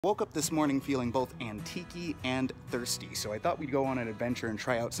Woke up this morning feeling both antique-y and thirsty, so I thought we'd go on an adventure and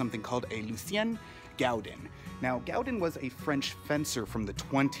try out something called a Lucien Gaudin. Now, Gaudin was a French fencer from the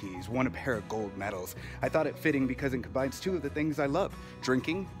 20s, won a pair of gold medals. I thought it fitting because it combines two of the things I love,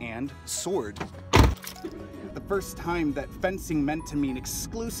 drinking and sword. The first time that fencing meant to mean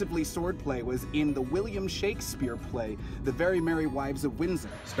exclusively swordplay was in the William Shakespeare play, The Very Merry Wives of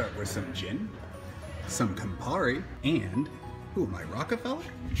Windsor. Start with some gin, some Campari, and who am I, Rockefeller?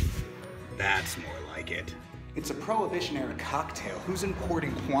 That's more like it. It's a Prohibition-era cocktail. Who's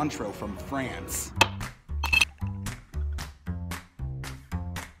importing Cointreau from France?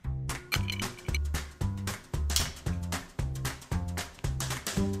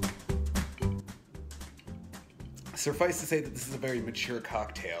 Suffice to say that this is a very mature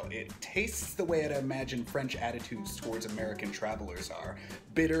cocktail. It tastes the way I'd imagine French attitudes towards American travelers are.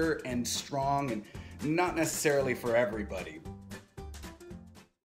 Bitter and strong and not necessarily for everybody.